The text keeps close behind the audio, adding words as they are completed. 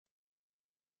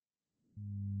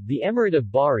The Emirate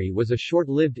of Bari was a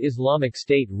short-lived Islamic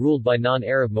state ruled by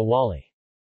non-Arab Mawali.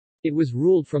 It was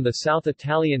ruled from the South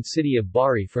Italian city of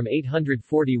Bari from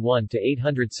 841 to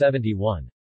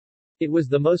 871. It was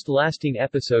the most lasting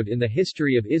episode in the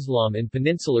history of Islam in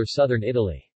peninsular southern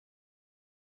Italy.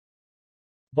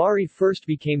 Bari first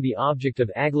became the object of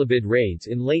Aghlabid raids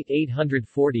in late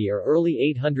 840 or early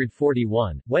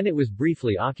 841, when it was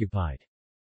briefly occupied.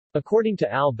 According to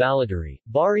al-Baladhuri,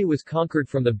 Bari was conquered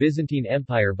from the Byzantine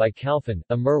Empire by Khalfan,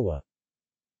 a Merwa,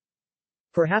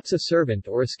 perhaps a servant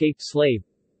or escaped slave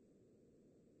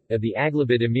of the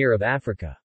Aghlabid Emir of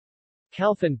Africa.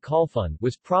 Khalfan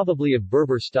was probably of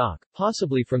Berber stock,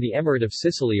 possibly from the Emirate of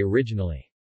Sicily originally.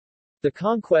 The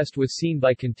conquest was seen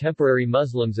by contemporary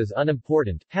Muslims as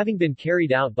unimportant, having been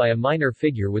carried out by a minor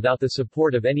figure without the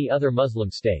support of any other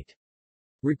Muslim state.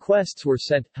 Requests were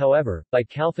sent, however, by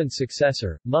Khalfan's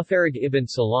successor, Mufarrag ibn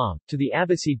Salam, to the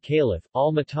Abbasid Caliph,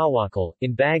 al-Mutawakkil,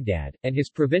 in Baghdad, and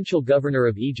his provincial governor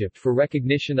of Egypt for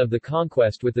recognition of the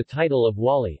conquest with the title of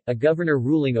Wali, a governor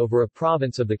ruling over a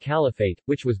province of the Caliphate,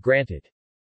 which was granted.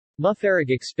 Mufarrag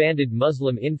expanded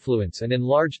Muslim influence and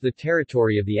enlarged the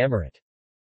territory of the emirate.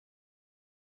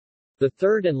 The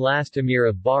third and last emir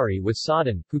of Bari was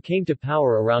Sa'dan, who came to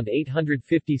power around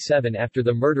 857 after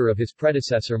the murder of his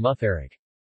predecessor Mufarrag.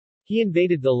 He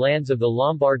invaded the lands of the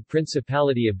Lombard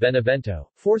Principality of Benevento,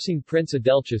 forcing Prince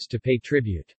Adelchis to pay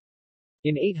tribute.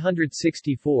 In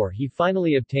 864 he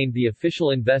finally obtained the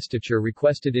official investiture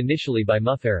requested initially by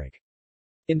Mufarrag.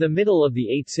 In the middle of the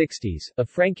 860s, a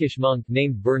Frankish monk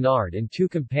named Bernard and two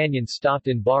companions stopped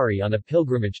in Bari on a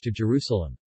pilgrimage to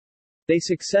Jerusalem. They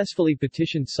successfully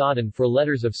petitioned Sa'dan for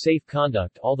letters of safe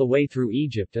conduct all the way through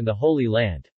Egypt and the Holy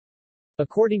Land.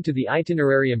 According to the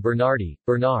Itinerarium Bernardi,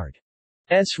 Bernard's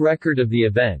record of the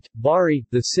event, Bari,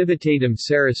 the Civitatem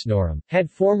Saracenorum,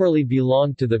 had formerly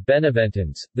belonged to the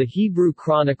Beneventans. The Hebrew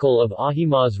Chronicle of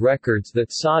Ahimaaz records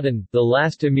that Sa'dan, the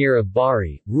last emir of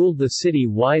Bari, ruled the city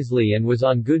wisely and was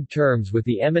on good terms with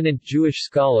the eminent Jewish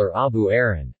scholar Abu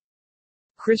Aaron.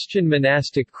 Christian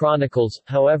monastic chronicles,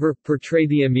 however, portray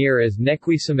the emir as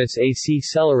nequissimus ac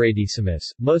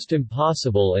celeratissimus, most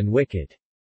impossible and wicked.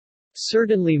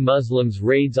 Certainly Muslims'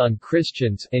 raids on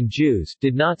Christians and Jews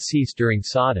did not cease during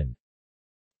Sa'dan's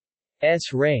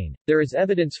reign. There is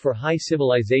evidence for high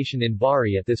civilization in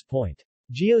Bari at this point.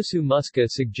 Giosu Musca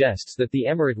suggests that the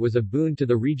emirate was a boon to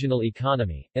the regional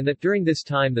economy, and that during this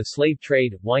time the slave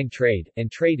trade, wine trade,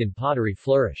 and trade in pottery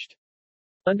flourished.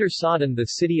 Under Sa'dan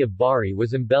the city of Bari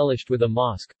was embellished with a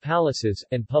mosque, palaces,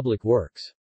 and public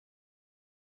works.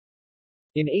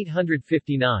 In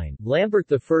 859, Lambert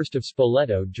I of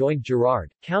Spoleto joined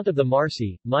Gerard, Count of the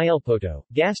Marsi, Mielpoto,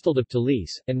 Gastald of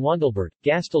Talise, and Wandelbert,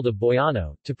 Gastald of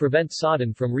Boiano, to prevent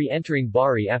Sa'dan from re-entering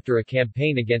Bari after a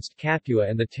campaign against Capua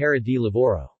and the Terra di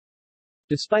Lavoro.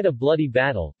 Despite a bloody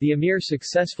battle, the emir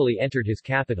successfully entered his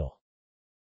capital.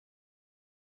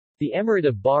 The Emirate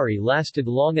of Bari lasted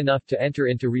long enough to enter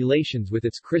into relations with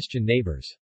its Christian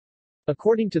neighbors.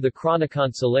 According to the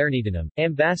Chronicon Salernitanum,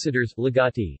 ambassadors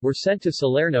legati were sent to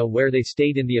Salerno where they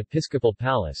stayed in the episcopal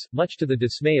palace, much to the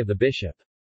dismay of the bishop.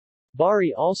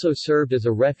 Bari also served as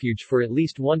a refuge for at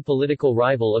least one political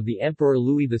rival of the Emperor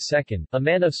Louis II, a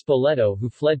man of Spoleto who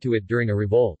fled to it during a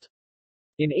revolt.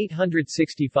 In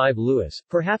 865 Louis,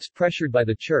 perhaps pressured by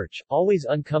the Church, always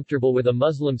uncomfortable with a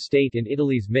Muslim state in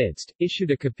Italy's midst, issued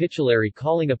a capitulary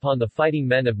calling upon the fighting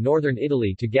men of northern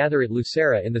Italy to gather at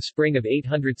Lucera in the spring of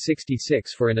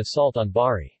 866 for an assault on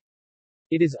Bari.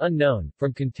 It is unknown,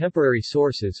 from contemporary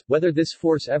sources, whether this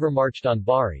force ever marched on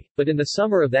Bari, but in the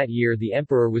summer of that year the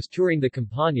emperor was touring the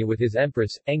Campania with his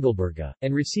empress, Engelberga,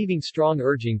 and receiving strong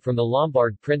urging from the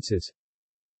Lombard princes,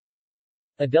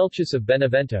 Adelchis of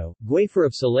Benevento, Guayfer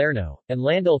of Salerno, and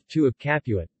Landulf II of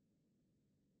Capua,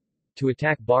 to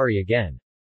attack Bari again.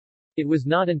 It was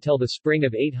not until the spring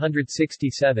of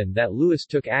 867 that Louis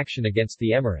took action against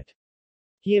the emirate.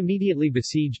 He immediately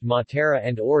besieged Matera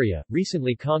and Oria,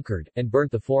 recently conquered, and burnt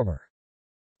the former.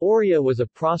 Oria was a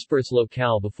prosperous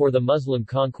locale before the Muslim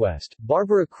conquest.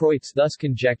 Barbara Kreutz thus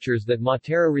conjectures that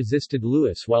Matera resisted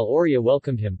Louis while Oria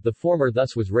welcomed him, the former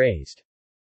thus was razed.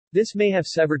 This may have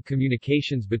severed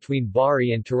communications between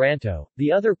Bari and Taranto,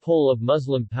 the other pole of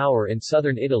Muslim power in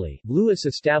southern Italy. Louis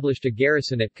established a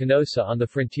garrison at Canossa on the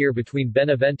frontier between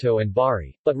Benevento and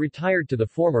Bari, but retired to the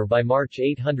former by March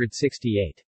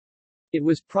 868. It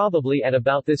was probably at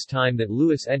about this time that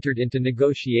Louis entered into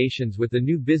negotiations with the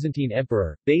new Byzantine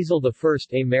emperor, Basil I.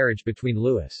 A marriage between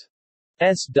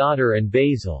Louis's daughter and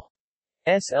Basil's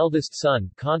eldest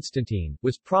son, Constantine,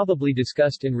 was probably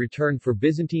discussed in return for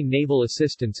Byzantine naval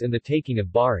assistance in the taking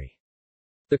of Bari.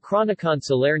 The Chronicon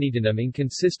Salernitanum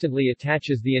inconsistently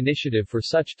attaches the initiative for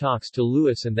such talks to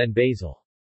Louis and then Basil.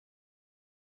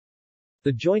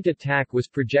 The joint attack was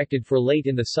projected for late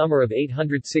in the summer of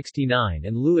 869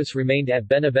 and Louis remained at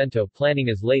Benevento planning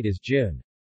as late as June.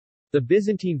 The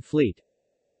Byzantine fleet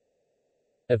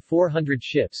of 400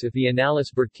 ships, if the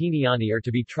Annales Bertiniani are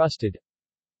to be trusted,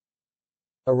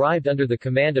 arrived under the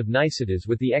command of Nicetas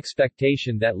with the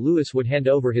expectation that Louis would hand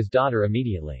over his daughter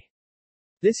immediately.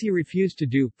 This he refused to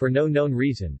do, for no known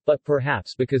reason, but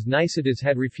perhaps because Nicetas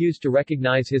had refused to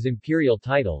recognize his imperial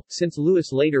title, since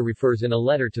Louis later refers in a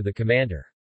letter to the commander's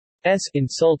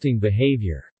insulting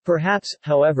behavior. Perhaps,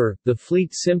 however, the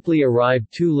fleet simply arrived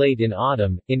too late in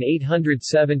autumn. In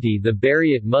 870 the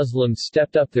Bariate Muslims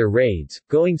stepped up their raids,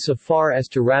 going so far as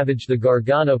to ravage the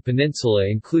Gargano Peninsula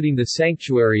including the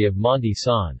sanctuary of Monte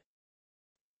San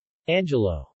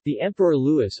Angelo. The Emperor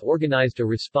Louis organized a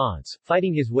response,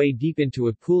 fighting his way deep into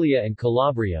Apulia and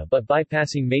Calabria but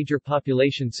bypassing major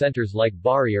population centers like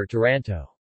Bari or Taranto.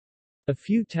 A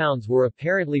few towns were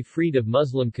apparently freed of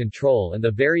Muslim control and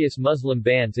the various Muslim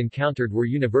bands encountered were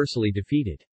universally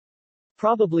defeated.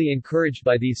 Probably encouraged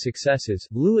by these successes,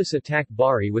 Louis attacked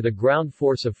Bari with a ground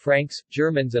force of Franks,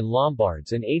 Germans and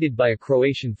Lombards and aided by a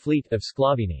Croatian fleet of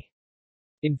Sclavini.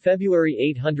 In February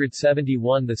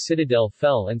 871 the citadel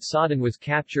fell and Sodden was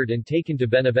captured and taken to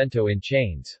Benevento in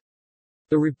chains.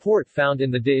 The report found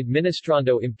in the De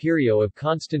Administrando Imperio of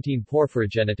Constantine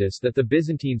Porphyrogenitus that the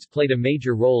Byzantines played a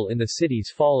major role in the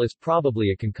city's fall is probably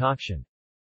a concoction.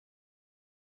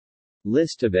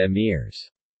 List of emirs.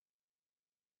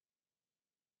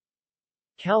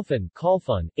 Khalfan,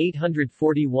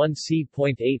 841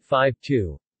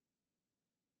 c.852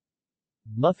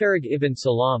 Mufarrag ibn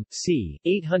Salam, c.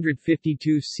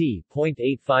 852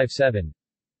 c.857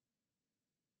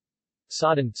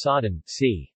 Sodden,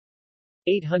 c.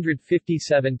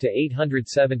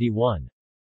 857-871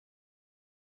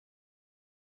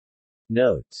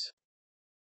 Notes.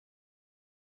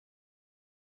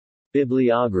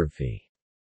 Bibliography.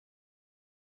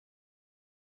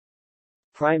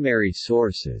 Primary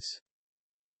sources.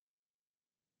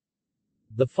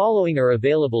 The following are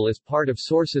available as part of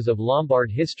Sources of Lombard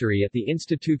History at the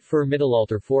Institut für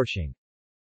Mittelalterforschung.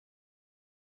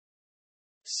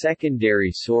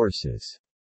 Secondary sources.